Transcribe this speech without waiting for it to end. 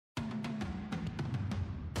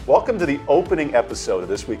Welcome to the opening episode of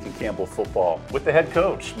This Week in Campbell Football. With the head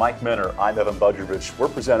coach, Mike Minter, I'm Evan Budrovich. We're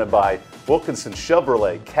presented by Wilkinson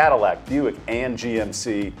Chevrolet, Cadillac, Buick, and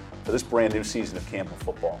GMC for this brand new season of Campbell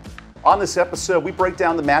Football. On this episode, we break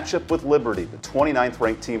down the matchup with Liberty, the 29th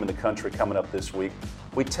ranked team in the country coming up this week.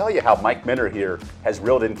 We tell you how Mike Minter here has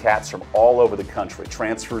reeled in cats from all over the country,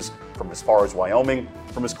 transfers from as far as Wyoming,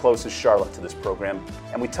 from as close as Charlotte to this program.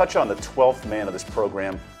 And we touch on the 12th man of this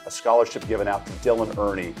program, a scholarship given out to Dylan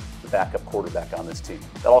Ernie, the backup quarterback on this team.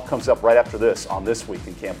 That all comes up right after this on This Week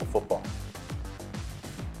in Campbell Football.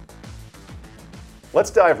 Let's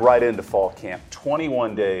dive right into fall camp.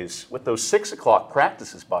 21 days with those 6 o'clock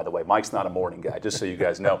practices, by the way. Mike's not a morning guy, just so you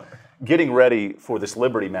guys know. Getting ready for this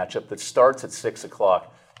Liberty matchup that starts at 6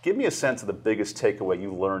 o'clock. Give me a sense of the biggest takeaway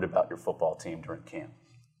you learned about your football team during camp.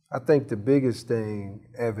 I think the biggest thing,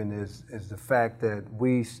 Evan, is the fact that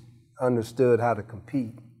we understood how to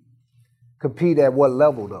compete. Compete at what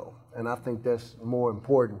level, though? And I think that's more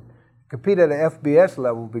important. Compete at an FBS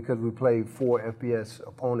level because we played 4 FBS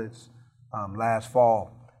opponents last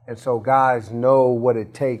fall. And so guys know what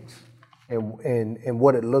it takes and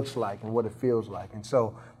what it looks like and what it feels like. And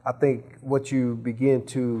so I think what you begin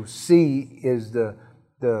to see is the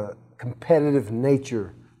competitive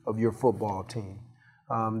nature of your football team.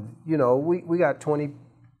 We got 20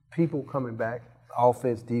 people coming back,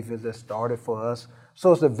 offense, defense, that started for us.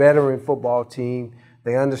 So it's a veteran football team.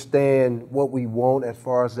 They understand what we want as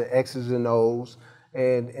far as the X's and O's.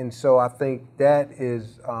 And so I think that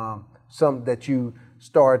is something that you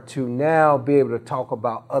start to now be able to talk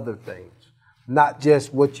about other things, not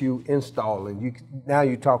just what you install. And now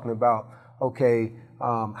you're talking about, okay,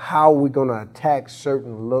 how are we going to attack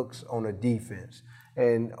certain looks on a defense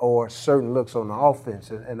or certain looks on the offense.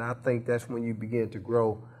 And I think that's when you begin to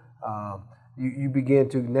grow. You begin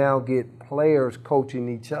to now get players coaching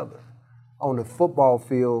each other on the football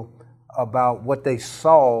field about what they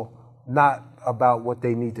saw, not about what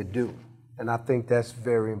they need to do. And I think that's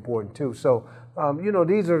very important too. So,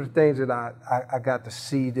 these are the things that I got to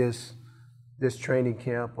see this training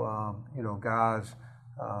camp. Guys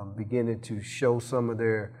beginning to show some of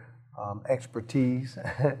their expertise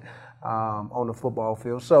on the football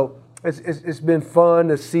field. So it's been fun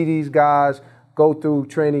to see these guys go through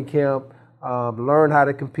training camp, learn how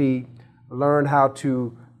to compete, learn how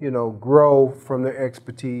to grow from their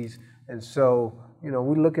expertise. And so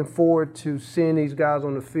we're looking forward to seeing these guys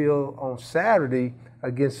on the field on Saturday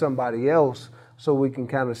against somebody else, so we can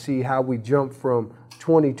kind of see how we jump from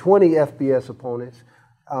 2020 FBS opponents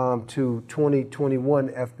to 2021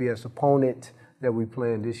 FBS opponent that we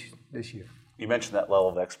playing this year. You mentioned that level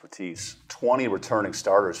of expertise. 20 returning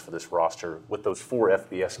starters for this roster with those 4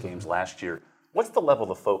 FBS games last year. What's the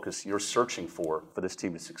level of focus you're searching for this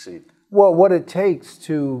team to succeed? Well, what it takes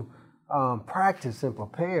to practice and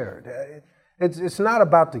prepare. It's not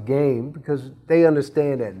about the game because they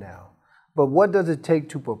understand that now. But what does it take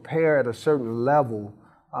to prepare at a certain level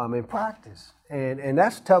in practice? And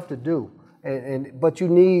that's tough to do. But you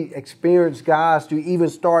need experienced guys to even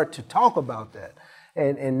start to talk about that.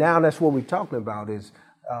 And now that's what we're talking about is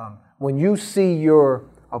when you see your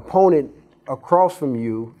opponent across from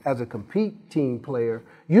you as a compete team player,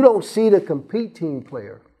 you don't see the compete team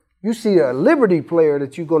player. You see a Liberty player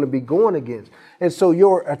that you're going to be going against. And so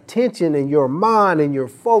your attention and your mind and your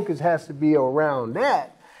focus has to be around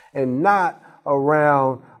that and not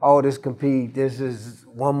around, this compete, this is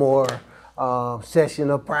one more session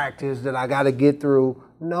of practice that I got to get through.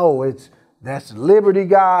 No, that's Liberty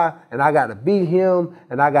guy, and I got to beat him,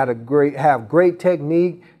 and I got to have great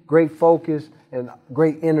technique, great focus, and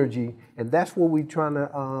great energy. And that's what we're trying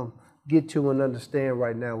to get to and understand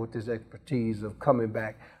right now with this expertise of coming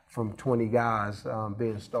back from 20 guys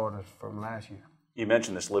being starters from last year. You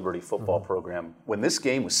mentioned this Liberty football program. When this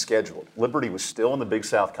game was scheduled, Liberty was still in the Big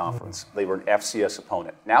South Conference. They were an FCS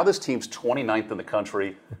opponent. Now this team's 29th in the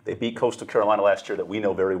country. They beat Coastal Carolina last year that we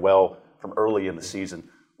know very well from early in the season.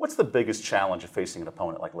 What's the biggest challenge of facing an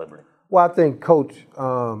opponent like Liberty? Well, I think Coach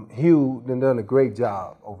Hugh done a great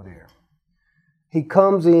job over there. He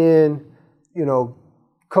comes in,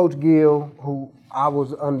 Coach Gill, who I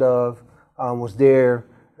was under, was there.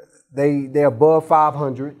 They're above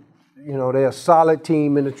 500. They're a solid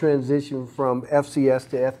team in the transition from FCS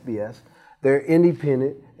to FBS. They're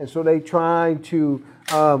independent, and so they trying to,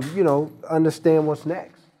 understand what's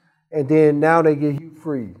next. And then now they get Hugh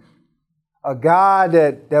Freeze, a guy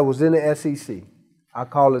that was in the SEC. I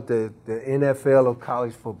call it the NFL of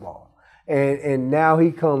college football. And now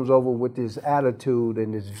he comes over with this attitude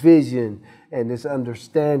and this vision and this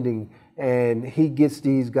understanding, and he gets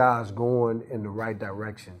these guys going in the right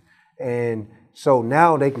direction. And so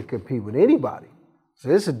now they can compete with anybody. So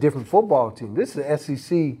this is a different football team. This is an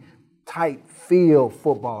SEC type field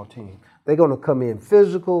football team. They're going to come in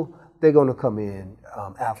physical. They're going to come in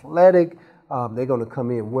athletic. They're going to come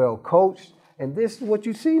in well coached. And this is what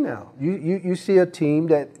you see now. You see a team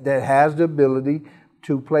that has the ability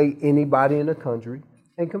to play anybody in the country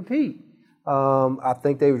and compete. I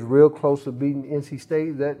think they was real close to beating NC State.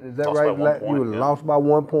 Is that lost right? By 1 point, you lost by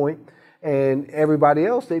 1 point. And everybody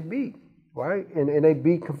else they beat, right? And they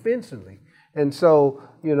beat convincingly. And so,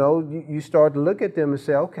 you start to look at them and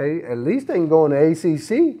say, okay, at least they can go in the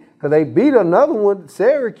ACC because they beat another one,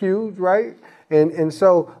 Syracuse, right? And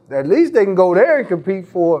so at least they can go there and compete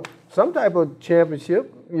for some type of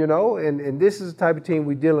championship, and this is the type of team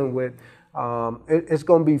we're dealing with. It's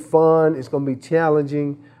going to be fun. It's going to be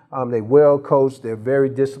challenging. They're well coached. They're a very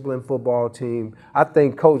disciplined football team. I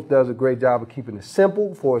think Coach does a great job of keeping it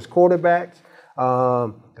simple for his quarterbacks.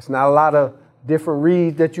 It's not a lot of different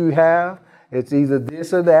reads that you have. It's either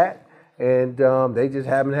this or that, and they just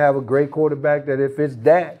happen to have a great quarterback that if it's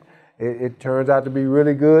that, it turns out to be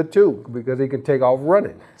really good too because he can take off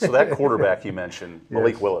running. So that quarterback you mentioned,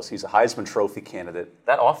 Malik Yes. Willis, he's a Heisman Trophy candidate.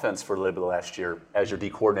 That offense for Liberty last year, as your D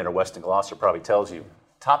coordinator, Weston Glosser, probably tells you,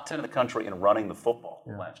 top 10 in the country in running the football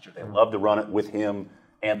last year. They love to run it with him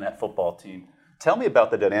and that football team. Tell me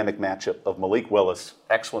about the dynamic matchup of Malik Willis,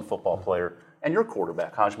 excellent football player, and your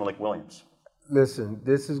quarterback, Hajj Malik Williams. Listen,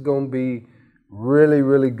 this is going to be really,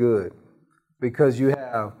 really good because you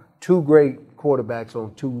have two great quarterbacks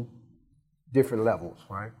on two different levels,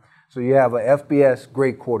 right? So you have a FBS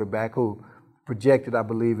great quarterback who projected, I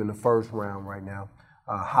believe, in the first round right now,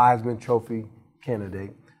 Heisman Trophy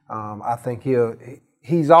candidate. I think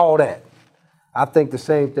he's all that. I think the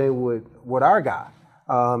same thing with our guy.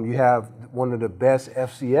 You have one of the best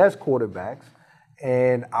FCS quarterbacks,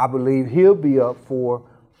 and I believe he'll be up for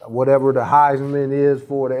whatever the Heisman is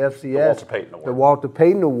for the FCS. The Walter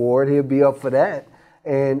Payton Award. He'll be up for that.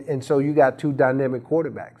 And so you got two dynamic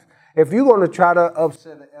quarterbacks. If you're going to try to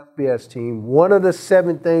upset an FBS team, one of the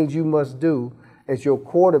 7 things you must do is your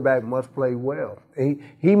quarterback must play well.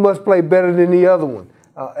 He must play better than the other one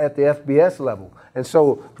at the FBS level. And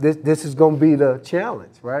so this is going to be the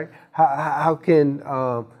challenge, right? How can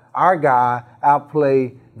our guy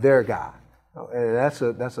outplay their guy? And that's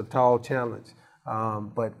a tall challenge.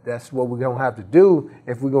 But that's what we're going to have to do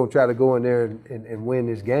if we're going to try to go in there and win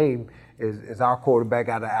this game is our quarterback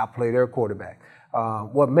got to outplay their quarterback.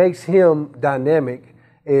 What makes him dynamic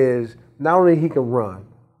is not only he can run,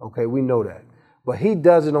 okay, we know that, but he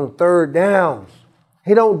does it on third downs.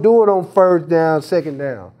 He don't do it on first down, second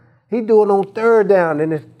down. He do it on third down,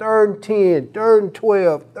 and it's 3rd and 10, 3rd and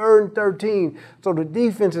 12, 3rd and 13. So the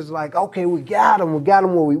defense is like, okay, we got him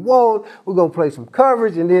where we want. We're going to play some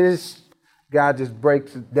coverage, and then this guy just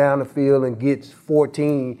breaks it down the field and gets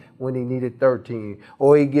 14 when he needed 13,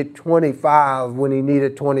 or he get 25 when he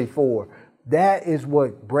needed 24. That is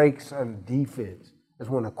what breaks a defense. It's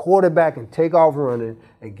when a quarterback can take off running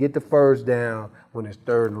and get the first down when it's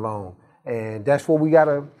 3rd and long. And that's what we got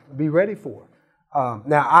to be ready for.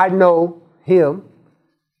 Now, I know him.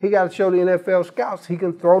 He got to show the NFL scouts he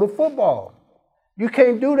can throw the football. You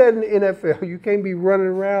can't do that in the NFL. You can't be running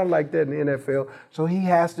around like that in the NFL. So he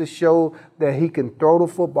has to show that he can throw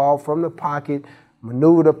the football from the pocket,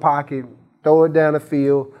 maneuver the pocket, throw it down the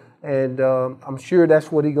field. And I'm sure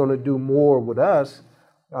that's what he's going to do more with us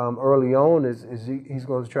early on is he's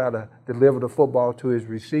going to try to deliver the football to his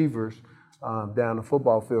receivers down the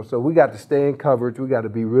football field. So we got to stay in coverage. We got to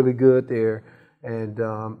be really good there. And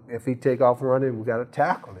if he take off running, we got to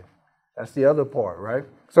tackle him. That's the other part, right?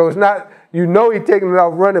 So it's not, he's taking it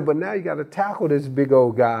off running, but now you got to tackle this big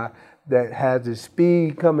old guy that has his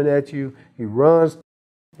speed coming at you. He runs,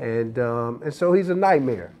 and so he's a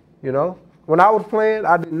nightmare, When I was playing,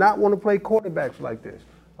 I did not want to play quarterbacks like this,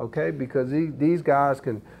 okay? Because these guys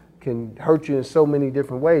can hurt you in so many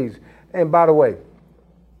different ways. And by the way,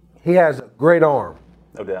 he has a great arm.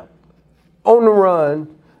 No doubt. On the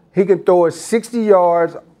run, he can throw it 60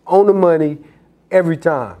 yards on the money every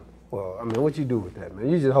time. Well, I mean, what you do with that, man?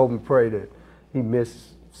 You just hope and pray that he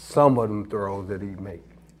missed some of them throws that he make.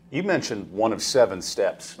 You mentioned one of 7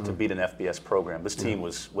 steps to beat an FBS program. This team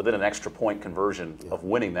was within an extra point conversion of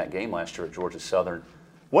winning that game last year at Georgia Southern.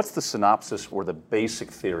 What's the synopsis or the basic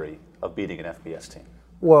theory of beating an FBS team?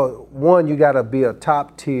 Well, one, you got to be a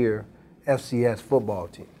top-tier FCS football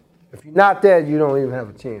team. If you're not that, you don't even have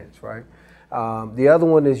a chance, right? The other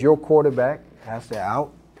one is your quarterback has to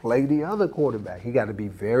outplay the other quarterback. He got to be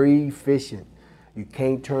very efficient. You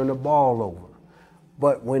can't turn the ball over.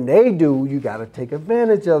 But when they do, you got to take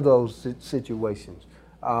advantage of those situations.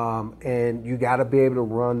 And you got to be able to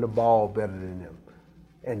run the ball better than them.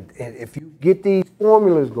 And if you get these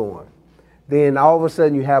formulas going, then all of a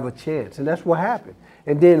sudden you have a chance. And that's what happened.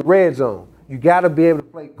 And then red zone. You got to be able to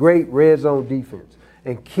play great red zone defense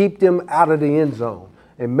and keep them out of the end zone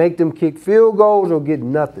and make them kick field goals or get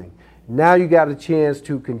nothing. Now you got a chance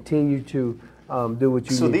to continue to do what you need to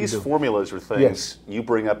do. So these formulas are things you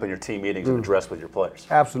bring up in your team meetings and address with your players.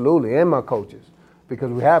 Absolutely, and my coaches,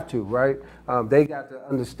 because we have to, right? They got to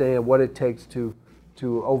understand what it takes to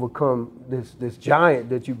overcome this giant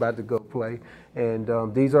that you're about to go play.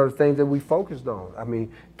 And these are the things that we focused on. I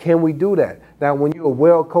mean, can we do that? Now, when you're a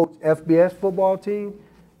well-coached FBS football team,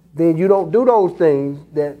 then you don't do those things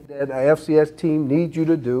that a FCS team needs you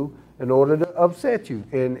to do in order to upset you.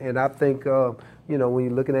 And I think, when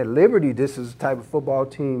you're looking at Liberty, this is the type of football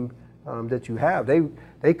team that you have.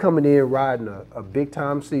 They coming in riding a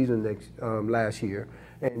big-time season last year,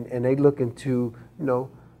 and they looking to,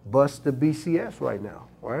 bust the BCS right now,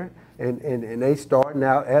 right? And they starting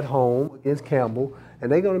out at home against Campbell,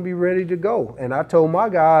 and they're going to be ready to go. And I told my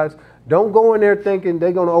guys, don't go in there thinking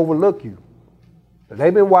they're going to overlook you.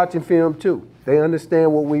 They've been watching film too. They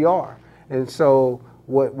understand what we are. And so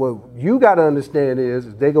what you got to understand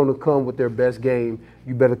is they're going to come with their best game.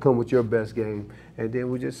 You better come with your best game. And then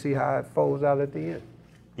we'll just see how it folds out at the end.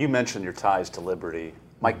 You mentioned your ties to Liberty.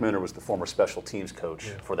 Mike Minter was the former special teams coach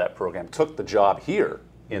for that program, took the job here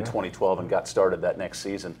in 2012 and got started that next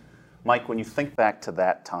season. Mike, when you think back to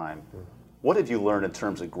that time, what have you learned in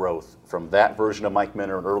terms of growth from that version of Mike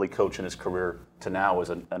Minter, an early coach in his career, to now as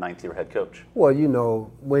a ninth-year head coach? Well,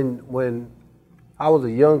 when I was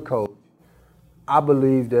a young coach, I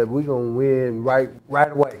believed that we're going to win right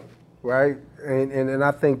away, right? And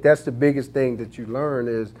I think that's the biggest thing that you learn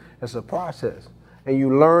is it's a process. And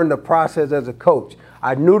you learn the process as a coach.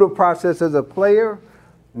 I knew the process as a player.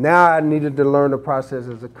 Now I needed to learn the process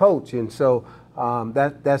as a coach. And so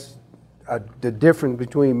that's the difference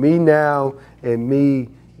between me now and me,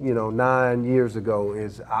 9 years ago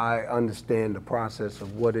is I understand the process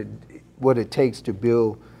of what it takes to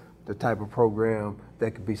build the type of program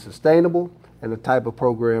that can be sustainable and the type of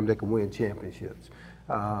program that can win championships.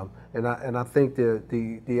 And I think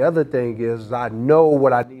the other thing is I know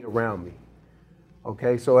what I need around me.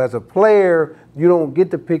 Okay, so as a player, you don't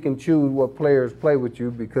get to pick and choose what players play with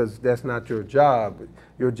you because that's not your job.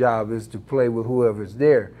 Your job is to play with whoever's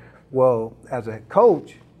there. Well, as a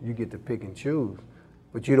coach, you get to pick and choose,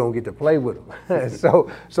 but you don't get to play with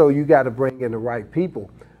them. So you got to bring in the right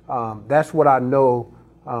people. That's what I know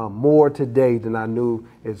more today than I knew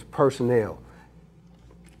is personnel.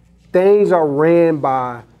 Things are ran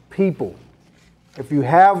by people. If you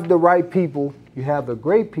have the right people, you have the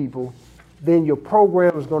great people, then your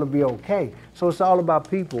program is going to be okay. So it's all about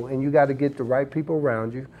people, and you got to get the right people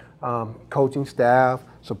around you, coaching staff,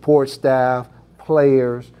 support staff,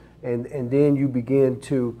 players, and then you begin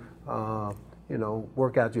to,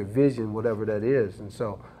 work out your vision, whatever that is. And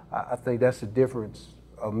so I think that's the difference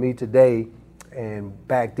of me today and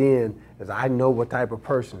back then, is I know what type of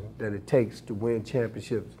person that it takes to win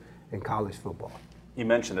championships in college football. You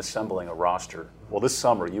mentioned assembling a roster. Well, this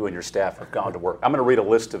summer, you and your staff have gone to work. I'm going to read a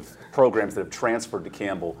list of programs that have transferred to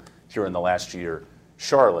Campbell here in the last year.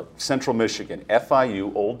 Charlotte, Central Michigan,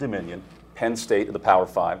 FIU, Old Dominion, Penn State, the Power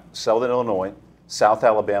Five, Southern Illinois, South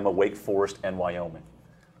Alabama, Wake Forest, and Wyoming.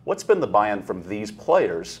 What's been the buy-in from these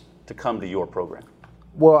players to come to your program?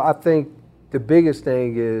 Well, I think the biggest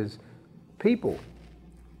thing is people.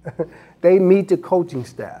 They meet the coaching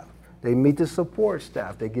staff. They meet the support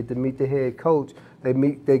staff. They get to meet the head coach.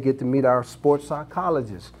 They get to meet our sports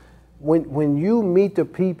psychologists. When you meet the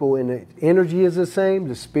people and the energy is the same,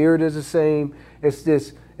 the spirit is the same, it's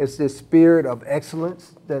this spirit of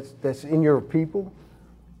excellence that's in your people.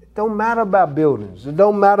 It don't matter about buildings. It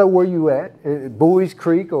don't matter where you at, Bowie's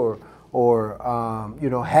Creek or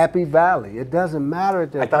Happy Valley. It doesn't matter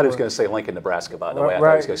at that I thought point. he was going to say Lincoln, Nebraska, by the way. I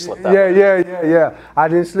thought he was going to slip that one. Yeah. I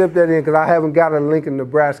didn't slip that in because I haven't got a Lincoln,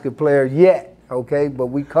 Nebraska player yet. Okay, but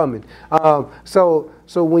we coming. So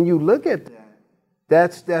when you look at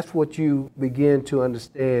that, that's what you begin to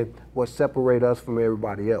understand what separates us from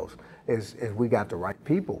everybody else is we got the right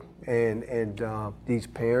people, and these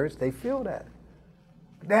parents, they feel that.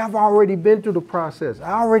 They have already been through the process.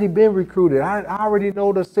 I already been recruited. I already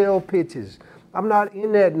know the sell pitches. I'm not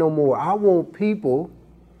in that no more. I want people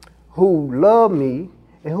who love me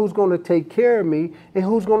and who's going to take care of me and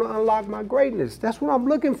who's going to unlock my greatness. That's what I'm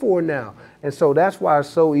looking for now. And so that's why it's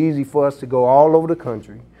so easy for us to go all over the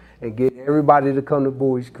country and get everybody to come to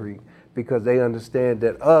Bowie's Creek, because they understand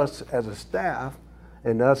that us as a staff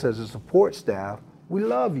and us as a support staff, we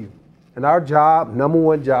love you. And our job, number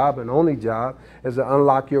one job and only job, is to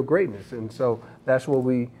unlock your greatness. And so that's what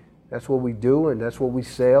we That's what we do, and that's what we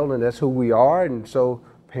sell, and that's who we are. And so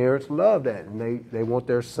parents love that, and they want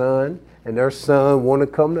their son, and their son want to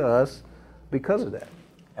come to us because of that.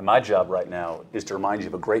 And my job right now is to remind you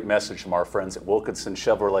of a great message from our friends at Wilkinson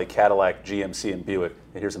Chevrolet, Cadillac, GMC, and Buick.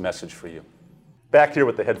 And here's a message for you. Back here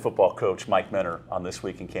with the head football coach, Mike Minter, on This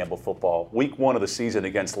Week in Campbell Football. Week 1 of the season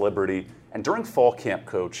against Liberty. And during fall camp,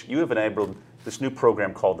 Coach, you have enabled this new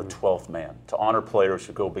program called the 12th Man to honor players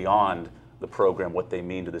who go beyond the program, what they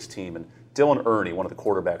mean to this team. And Dylan Ernie, one of the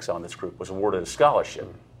quarterbacks on this group, was awarded a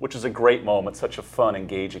scholarship, which is a great moment, such a fun,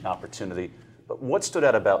 engaging opportunity. But what stood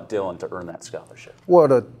out about Dylan to earn that scholarship? Well,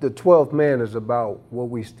 the 12th Man is about what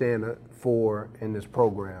we stand for in this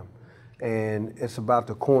program. And it's about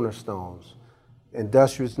the cornerstones,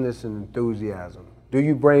 industriousness and enthusiasm. Do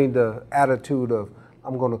you bring the attitude of,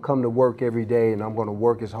 I'm going to come to work every day and I'm going to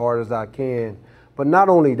work as hard as I can? But not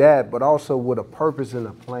only that, but also with a purpose and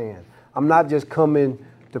a plan. I'm not just coming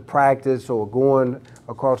to practice or going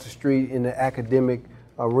across the street in the academic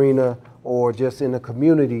arena or just in the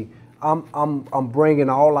community. I'm bringing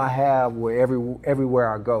all I have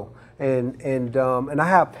everywhere I go, and I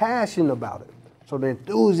have passion about it. So the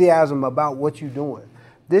enthusiasm about what you're doing.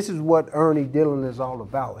 This is what Ernie Dillon is all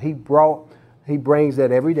about. He brings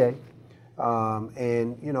that every day,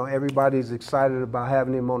 and you know everybody's excited about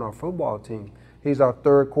having him on our football team. He's our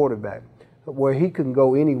third quarterback, where he can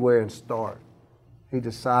go anywhere and start. He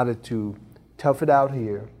decided to tough it out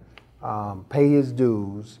here, pay his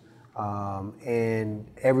dues. And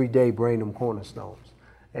every day bring them cornerstones.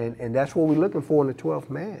 And that's what we're looking for in the 12th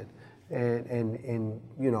man. And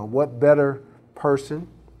you know, what better person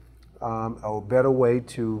or better way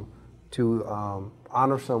to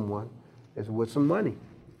honor someone is with some money,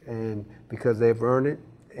 and because they've earned it.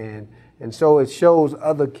 And so it shows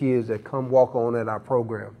other kids that come walk on at our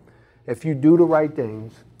program. If you do the right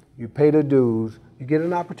things, you pay the dues, you get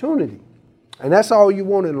an opportunity. And that's all you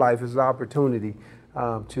want in life is an opportunity.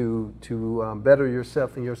 To better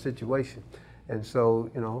yourself in your situation. And so,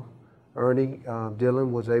 you know, Ernie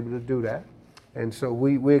Dillon was able to do that. And so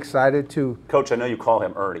we're excited to... Coach, I know you call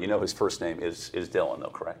him Ernie. You know his first name is Dylan, though,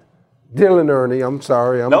 correct? Dylan Ernie, I'm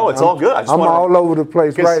sorry. No, it's all good. I'm all over the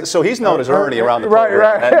place, right? So he's known as Ernie around the program.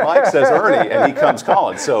 Right. And Mike says Ernie, and he comes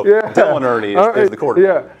calling. So yeah. Dylan Ernie is the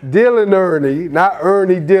quarterback. Yeah, Dylan Ernie, not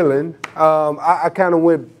Ernie Dillon. I kind of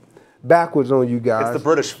went backwards on you guys. It's the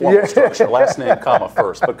British formal structure, last name, comma,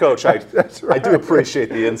 first. But, Coach, I do appreciate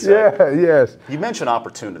the insight. Yeah, yes. You mentioned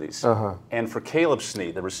opportunities. And for Caleb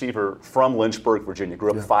Snead, the receiver from Lynchburg, Virginia, grew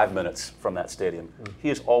up 5 minutes from that stadium. He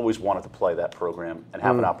has always wanted to play that program and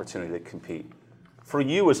have an opportunity to compete. For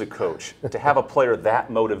you as a coach, to have a player that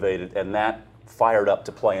motivated and that fired up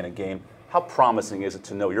to play in a game, how promising is it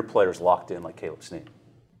to know your player's locked in like Caleb Snead?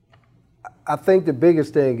 I think the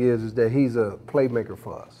biggest thing is that he's a playmaker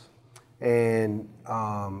for us. And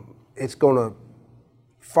it's going to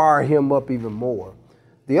fire him up even more.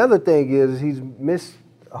 The other thing is he's missed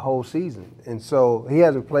a whole season, and so he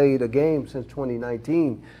hasn't played a game since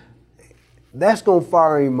 2019. That's going to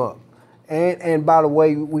fire him up. And by the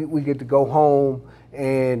way, we get to go home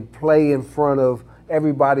and play in front of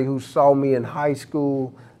everybody who saw me in high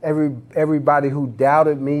school, everybody who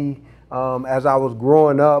doubted me as I was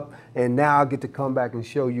growing up. And now I get to come back and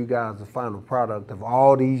show you guys the final product of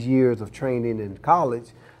all these years of training in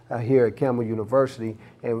college here at Campbell University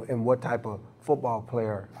and what type of football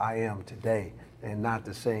player I am today, and not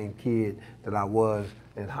the same kid that I was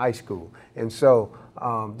in high school. And so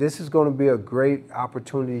this is going to be a great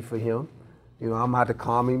opportunity for him. You know, I'm going to have to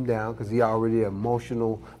calm him down because he's already an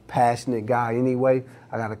emotional, passionate guy anyway.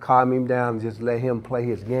 I got to calm him down and just let him play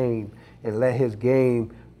his game and let his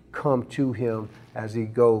game come to him as he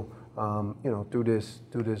go you know, through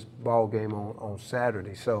this ball game on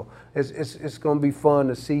Saturday. So it's going to be fun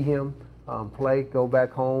to see him play, go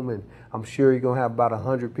back home, and I'm sure you're going to have about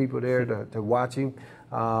 100 people there to watch him.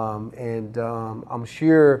 I'm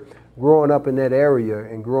sure growing up in that area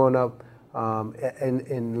and growing up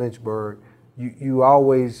in Lynchburg, you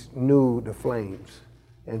always knew the Flames.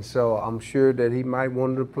 And so I'm sure that he might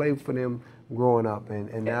want to play for them growing up. And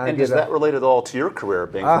is that related at all to your career,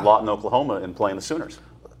 being from Lawton, Oklahoma, and playing the Sooners?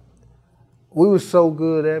 We were so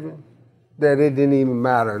good, Evan, that it didn't even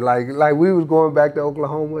matter. Like we was going back to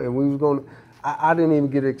Oklahoma, and we was going. I didn't even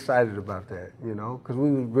get excited about that, you know, because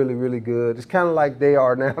we was really, really good. It's kind of like they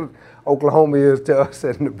are now. Oklahoma is to us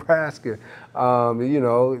at Nebraska. You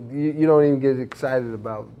know, you don't even get excited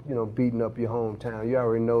about, you know, beating up your hometown. You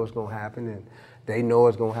already know it's gonna happen, and they know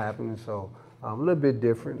it's gonna happen. And so a little bit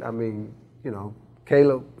different. I mean, you know,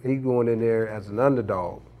 Caleb, he's going in there as an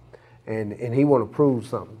underdog, and he want to prove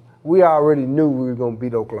something. We already knew we were going to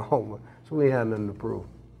beat Oklahoma, so we ain't had nothing to prove.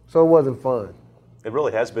 So it wasn't fun. It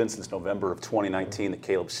really has been since November of 2019 that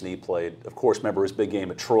Caleb Snead played. Of course, remember his big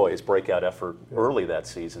game at Troy, his breakout effort early that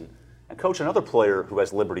season. And Coach, another player who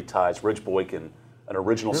has Liberty ties, Ridge Boykin, an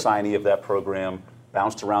original signee of that program,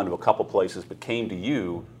 bounced around to a couple places, but came to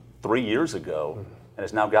you 3 years ago and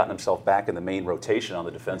has now gotten himself back in the main rotation on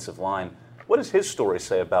the defensive line. What does his story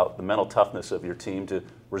say about the mental toughness of your team to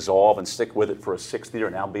resolve and stick with it for a 6th year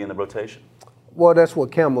and now be in the rotation? Well, that's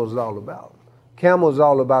what Campbell is all about. Campbell is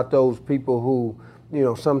all about those people who, you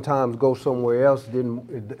know, sometimes go somewhere else,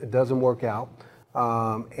 it doesn't work out,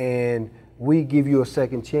 and we give you a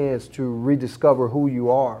second chance to rediscover who you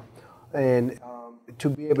are and to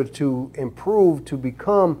be able to improve to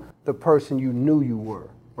become the person you knew you were,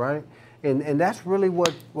 right? And that's really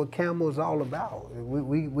what Campbell is all about.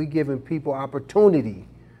 We giving people opportunity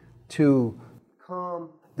to come,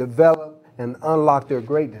 develop, and unlock their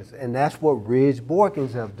greatness, and that's what Ridge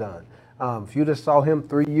Boykins have done. If you just saw him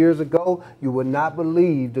 3 years ago, you would not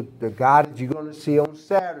believe the guy that you're going to see on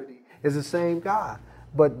Saturday is the same guy.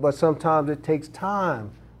 But sometimes it takes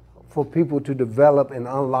time for people to develop and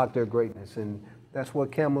unlock their greatness, and that's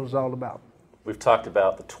what Campbell is all about. We've talked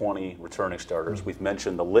about the 20 returning starters. We've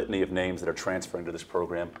mentioned the litany of names that are transferring to this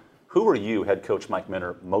program. Who are you, head coach Mike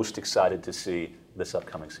Minter, most excited to see this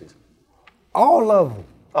upcoming season? All of them.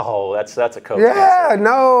 Oh, that's a coach. Yeah, answer.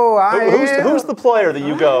 No, Who's the player that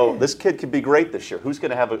you go, this kid could be great this year? Who's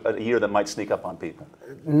going to have a year that might sneak up on people?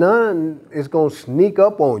 None is going to sneak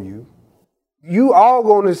up on you. You all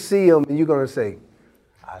going to see them, and you're going to say,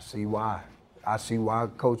 I see why. I see why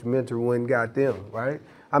Coach Minter went and got them, right?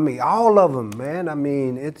 I mean, all of them, man. I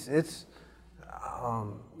mean, it's you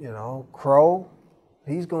know, Crow,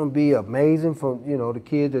 he's going to be amazing from, you know, the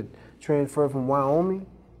kid that transferred from Wyoming.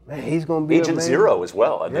 Man, he's going to be Agent amazing. Zero as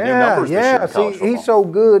well. The new numbers this year in college football. He's so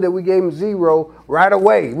good that we gave him 0 right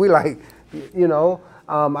away. We like, you know,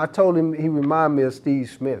 I told him he reminded me of Steve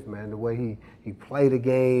Smith, man, the way he played the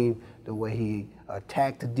game, the way he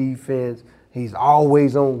attacked the defense. He's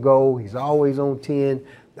always on go. He's always on 10.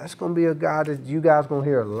 That's going to be a guy that you guys going to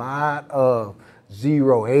hear a lot of.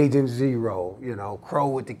 Zero, Agent Zero, you know, Crow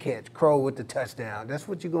with the catch, Crow with the touchdown. That's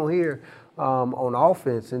what you're going to hear on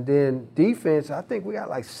offense. And then defense, I think we got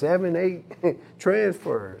like 7, 8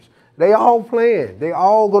 transfers. They all playing. They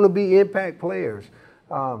all going to be impact players.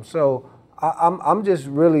 So I'm just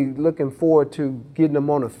really looking forward to getting them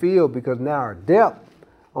on the field because now our depth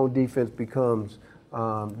on defense becomes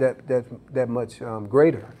that much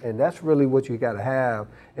greater. And that's really what you got to have.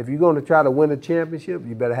 If you're going to try to win a championship,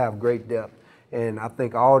 you better have great depth. And I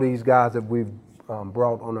think all these guys that we've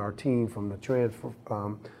brought on our team from the transfer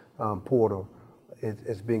portal,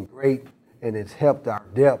 it's been great, and it's helped our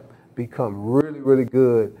depth become really, really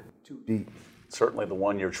good, too deep. Certainly the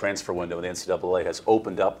one-year transfer window in the NCAA has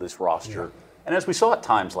opened up this roster. Yeah. And as we saw at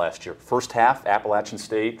times last year, first half, Appalachian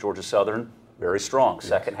State, Georgia Southern, very strong. Yes.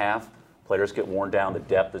 Second half, players get worn down, the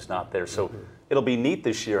depth is not there. So it'll be neat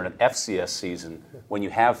this year in an FCS season when you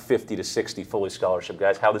have 50 to 60 fully scholarship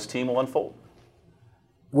guys, how this team will unfold.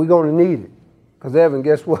 We're going to need it. Because, Evan,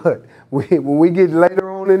 guess what? When we get later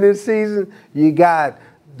on in this season, you got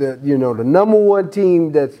the number 1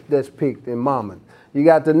 team that's picked in Monmouth. You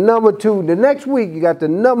got the number 2. The next week, you got the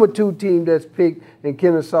number 2 team that's picked in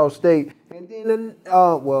Kennesaw State. And then,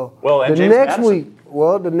 the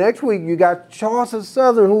next week, you got Charleston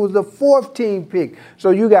Southern, who was the 4th team picked.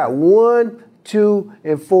 So you got 1, 2,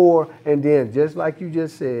 and 4. And then, just like you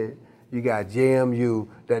just said, you got JMU,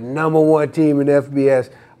 the number 1 team in FBS,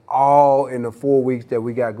 all in the 4 weeks that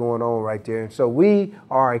we got going on right there. And so we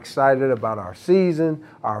are excited about our season,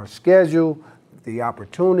 our schedule, the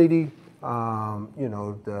opportunity,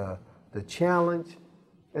 the challenge.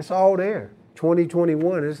 It's all there.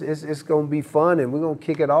 2021, it's going to be fun, and we're going to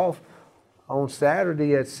kick it off on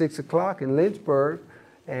Saturday at 6 o'clock in Lynchburg,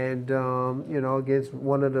 and against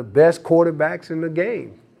one of the best quarterbacks in the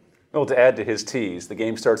game. Well, to add to his tease, the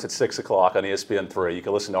game starts at 6 o'clock on ESPN3. You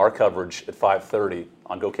can listen to our coverage at 5:30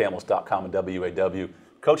 on GoCamels.com and WAW.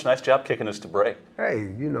 Coach, nice job kicking us to break.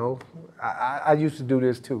 Hey, I used to do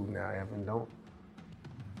this too now, Evan. Don't.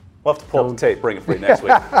 We'll have to pull up the tape, bring it for you next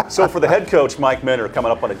week. So for the head coach, Mike Minter, coming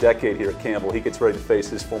up on a decade here at Campbell, he gets ready to face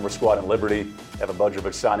his former squad in Liberty. Evan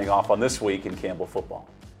Budrovich signing off on This Week in Campbell Football.